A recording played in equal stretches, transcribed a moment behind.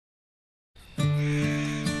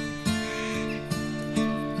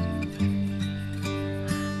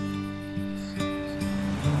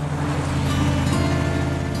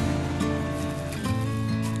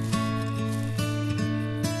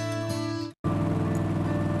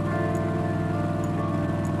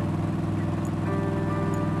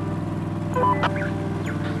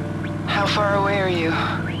hear you.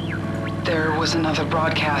 There was another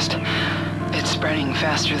broadcast. It's spreading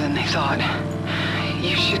faster than they thought.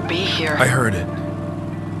 You should be here. I heard it.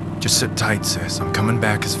 Just sit tight, sis. I'm coming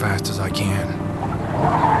back as fast as I can.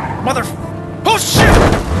 Mother... Oh,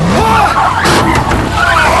 shit!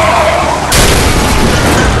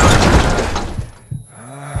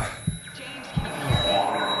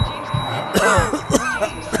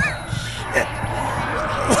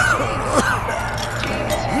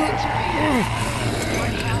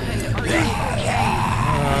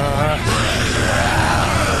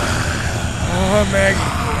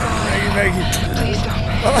 Maggie. Please don't.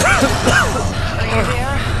 Are you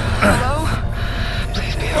there? Hello?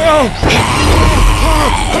 Please be okay.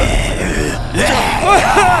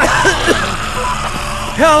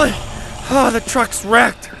 Helen! Oh, the truck's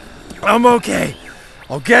wrecked. I'm okay.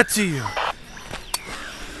 I'll get to you.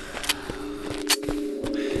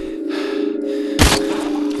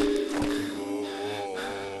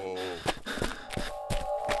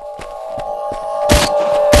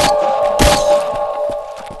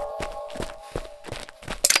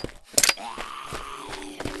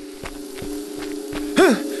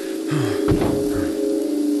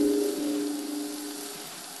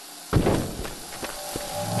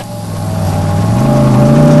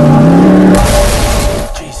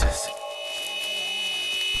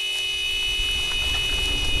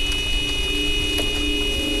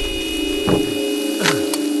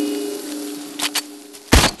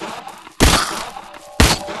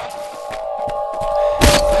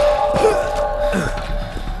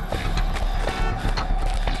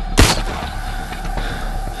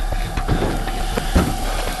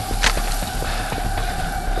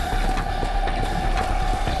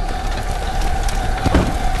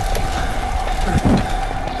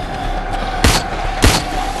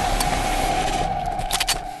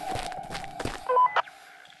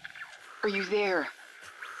 Are you there?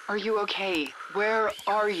 Are you okay? Where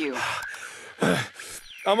are you?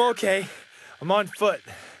 I'm okay. I'm on foot.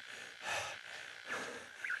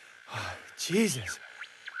 Jesus.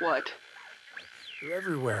 What? They're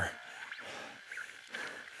everywhere.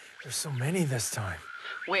 There's so many this time.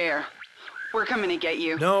 Where? We're coming to get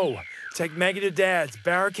you. No. Take Maggie to Dad's.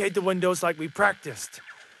 Barricade the windows like we practiced.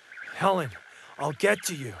 Helen, I'll get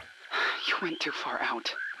to you. You went too far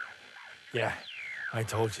out. Yeah, I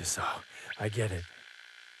told you so. I get it.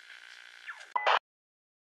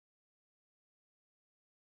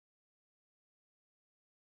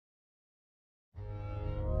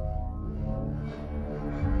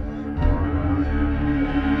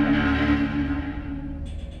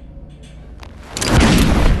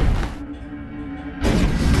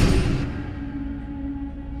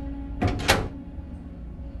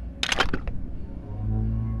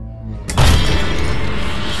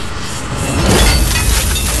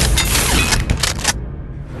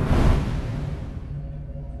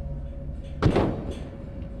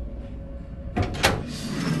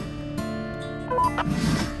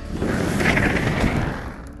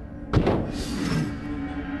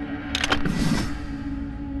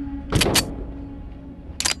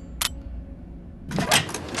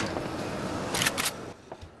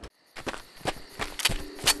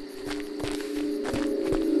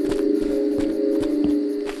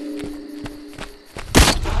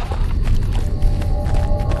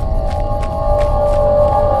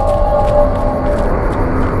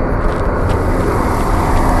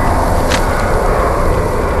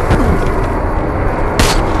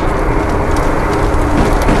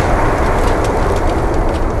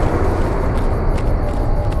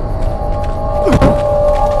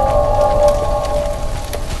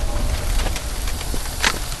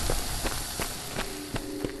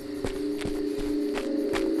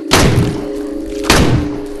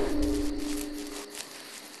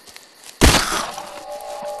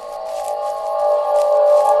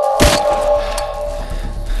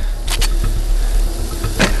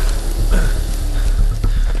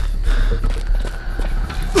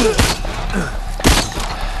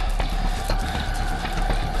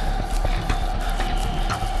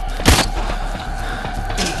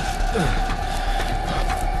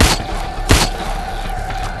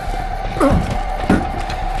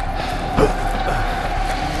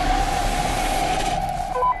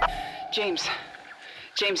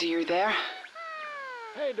 James, are you there?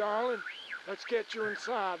 Hey, darling. Let's get you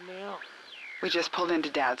inside now. We just pulled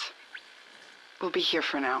into Dad's. We'll be here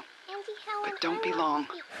for now. Auntie Helen, But don't be long.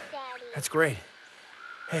 Daddy. That's great.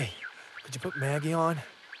 Hey, could you put Maggie on?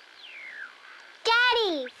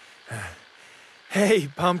 Daddy! Hey,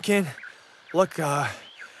 Pumpkin. Look,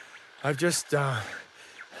 I've just, had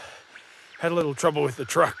a little trouble with the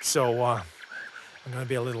truck, so, I'm gonna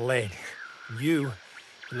be a little late. You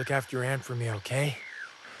look after your aunt for me, okay?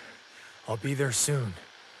 I'll be there soon.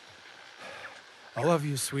 I love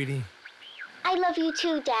you, sweetie. I love you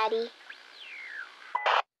too, Daddy.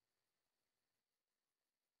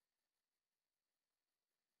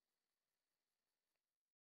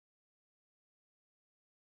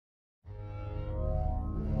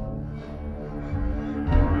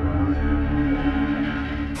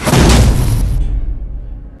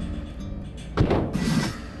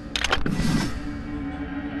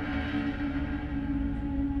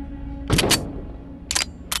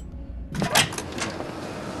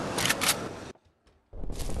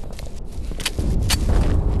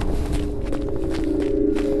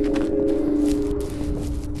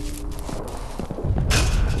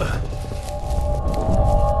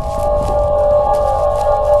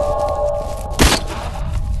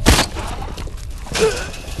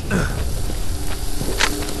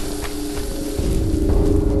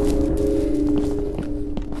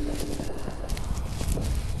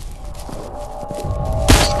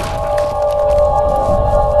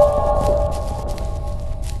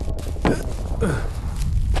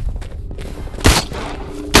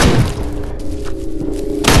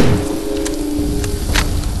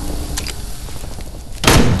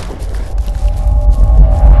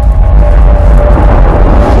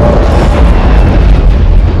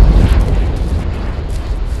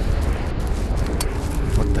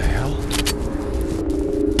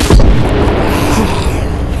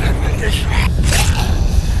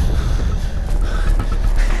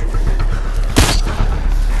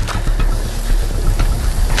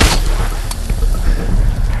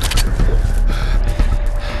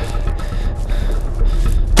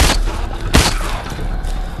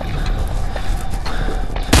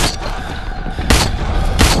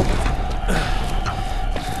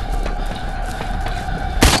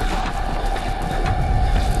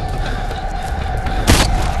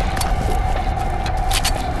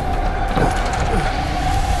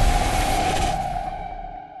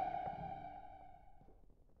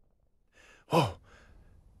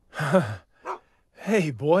 Hey,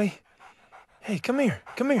 boy. Hey, come here.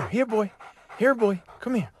 Come here. Here, boy. Here, boy.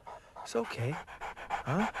 Come here. It's okay.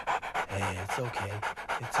 Huh? Hey, it's okay.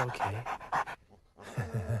 It's okay.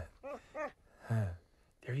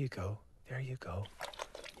 There you go. There you go.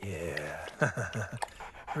 Yeah.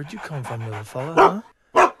 Where'd you come from, little fella,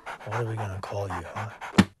 huh? What are we gonna call you, huh?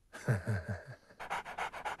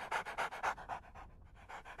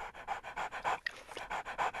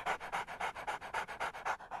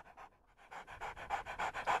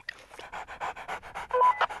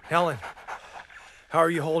 Helen, how are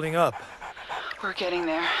you holding up? We're getting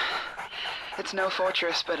there. It's no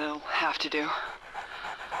fortress, but it'll have to do.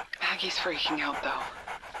 Maggie's freaking out, though.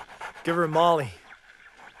 Give her Molly.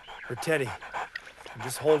 Or Teddy. And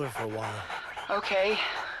just hold her for a while. Okay,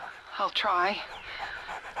 I'll try.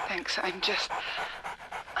 Thanks,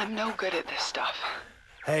 I'm no good at this stuff.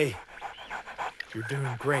 Hey, you're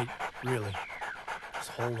doing great, really. Just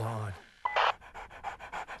hold on.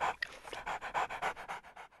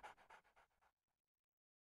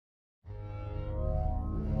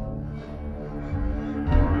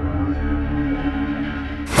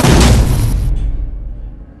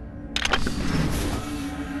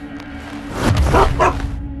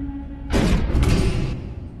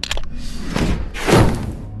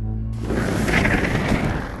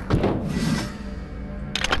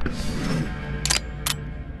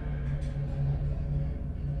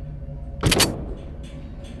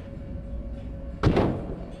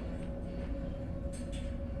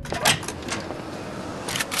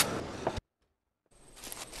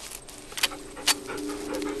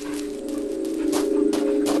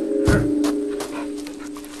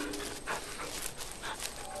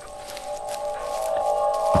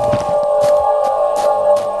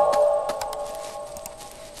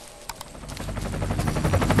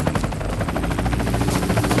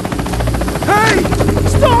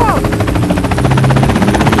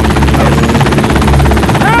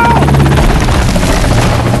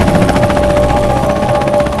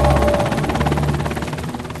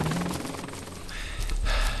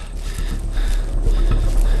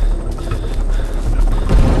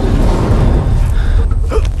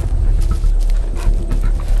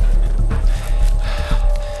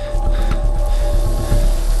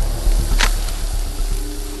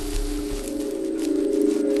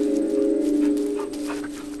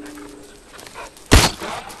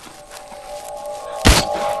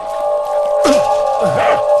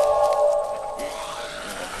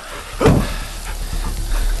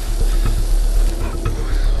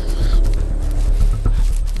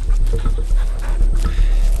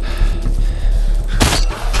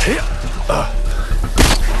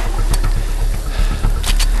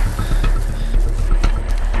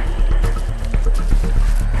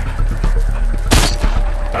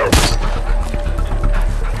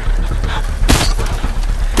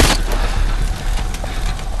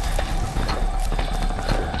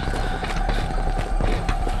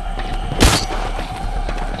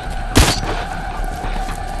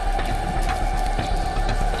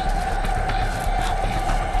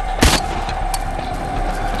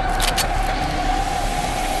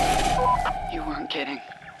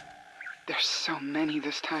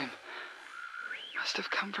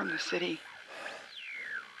 come from the city.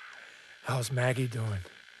 How's Maggie doing?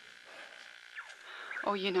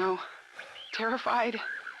 Oh, you know, terrified.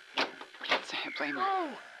 Can't blame her.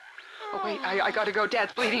 Oh, wait, I gotta go.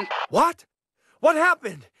 Dad's bleeding. What? What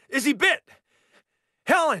happened? Is he bit?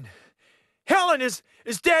 Helen! Helen, is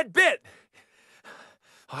Dad bit?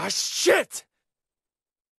 Ah, shit!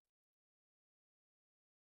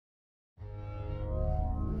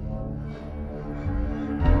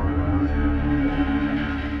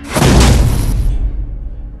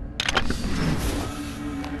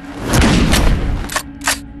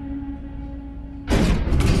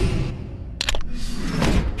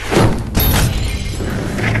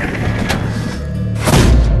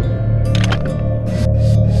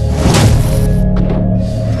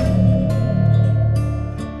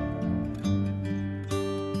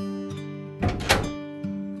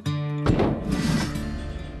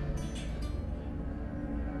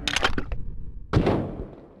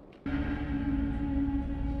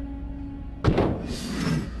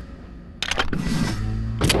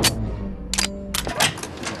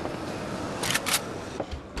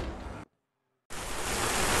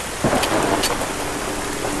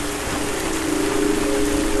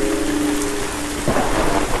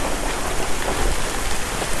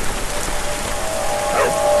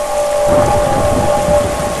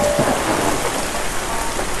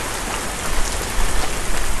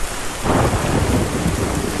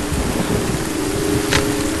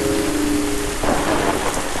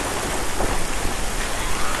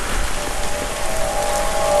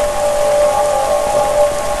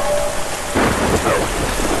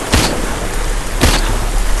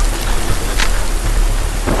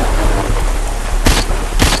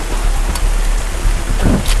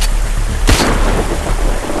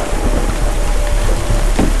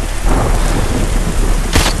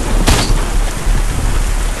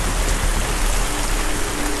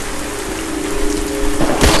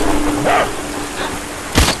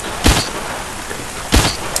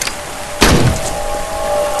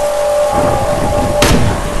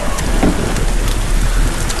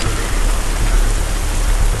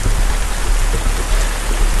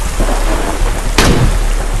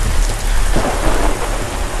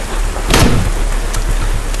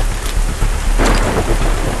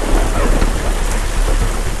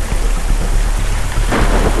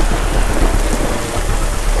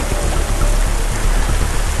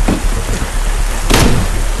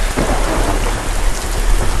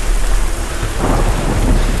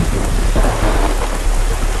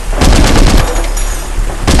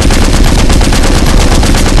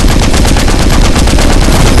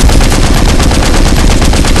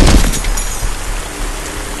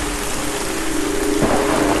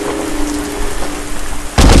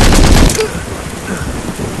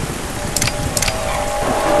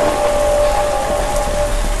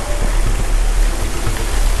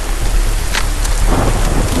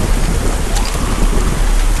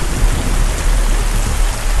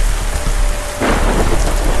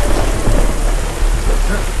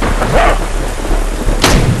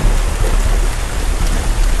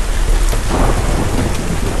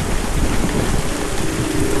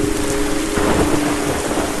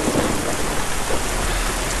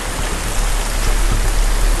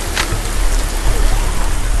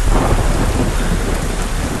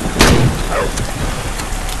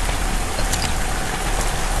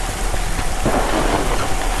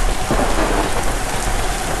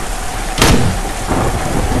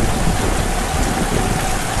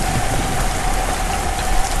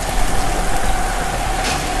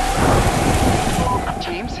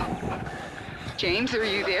 James, are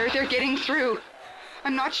you there? They're getting through.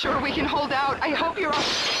 I'm not sure we can hold out. I hope you're all...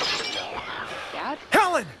 Dad?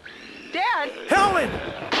 Helen! Dad! Helen!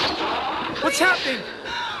 What's happening?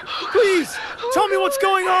 Please, tell me what's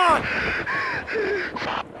going on!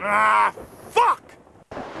 Ah, fuck!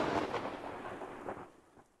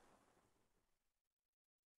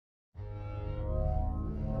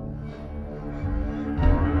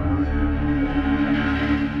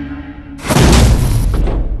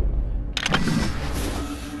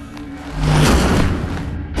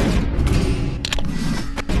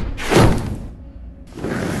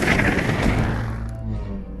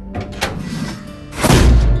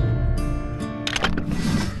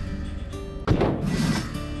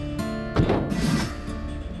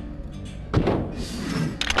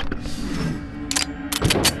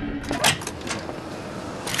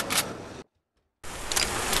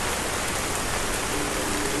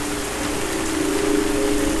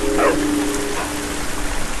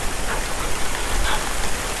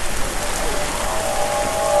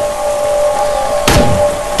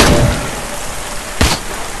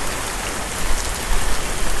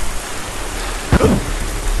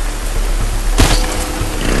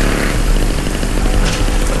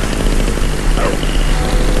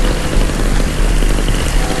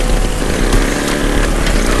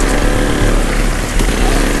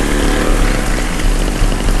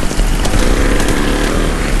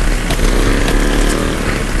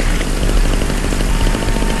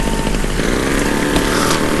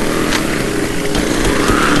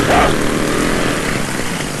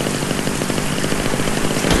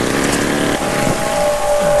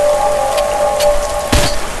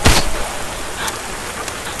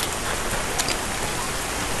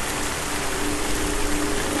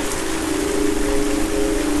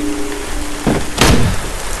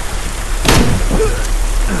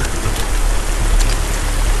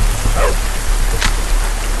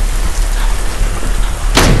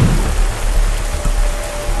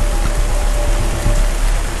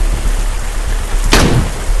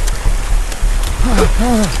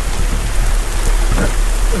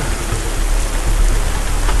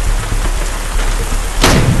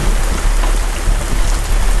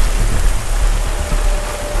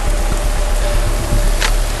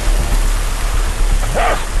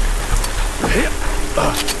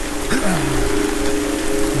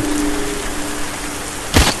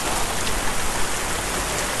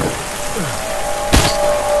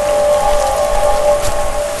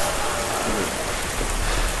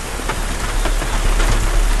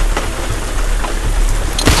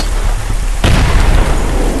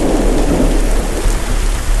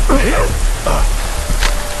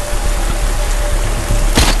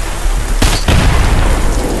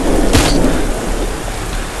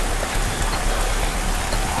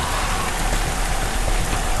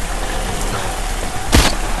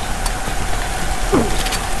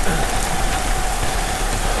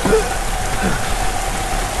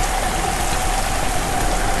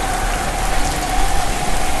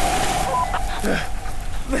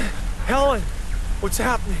 Helen, what's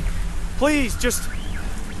happening? Please, just...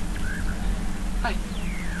 I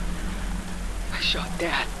shot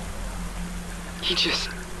Dad. He just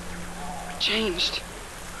changed.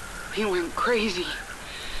 He went crazy.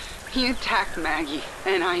 He attacked Maggie,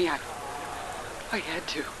 and I had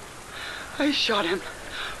to. I shot him.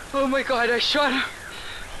 Oh my God, I shot him.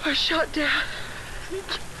 I shot Dad.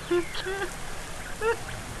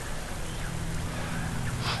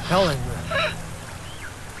 Helen,